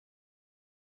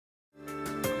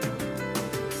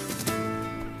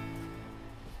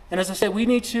And as I said, we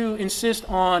need to insist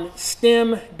on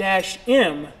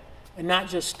STEM-M and not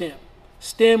just STEM.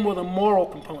 STEM with a moral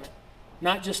component,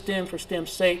 not just STEM for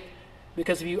STEM's sake,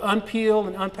 because if you unpeel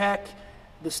and unpack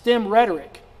the STEM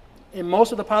rhetoric in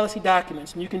most of the policy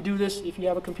documents, and you can do this if you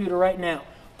have a computer right now,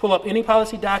 pull up any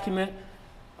policy document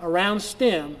around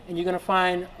STEM, and you're going to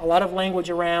find a lot of language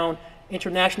around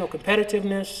international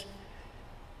competitiveness,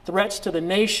 threats to the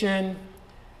nation,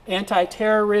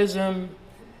 anti-terrorism,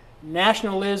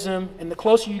 nationalism, and the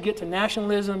closer you get to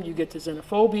nationalism, you get to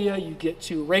xenophobia, you get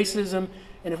to racism,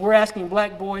 and if we're asking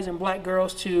black boys and black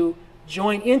girls to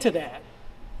join into that,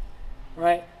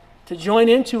 right, to join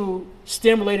into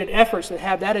STEM-related efforts that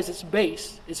have that as its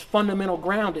base, its fundamental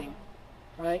grounding,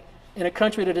 right, in a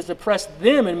country that has oppressed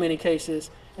them in many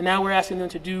cases, and now we're asking them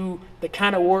to do the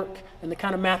kind of work and the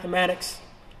kind of mathematics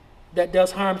that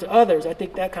does harm to others, I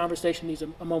think that conversation needs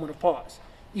a moment of pause.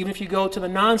 Even if you go to the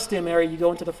non-STEM area, you go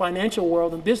into the financial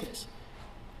world and business.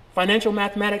 Financial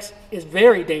mathematics is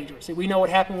very dangerous. We know what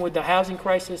happened with the housing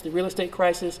crisis, the real estate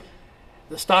crisis,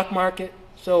 the stock market.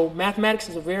 So mathematics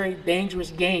is a very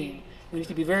dangerous game. We need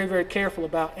to be very, very careful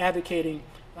about advocating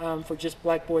for just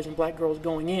black boys and black girls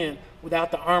going in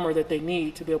without the armor that they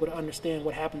need to be able to understand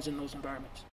what happens in those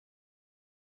environments.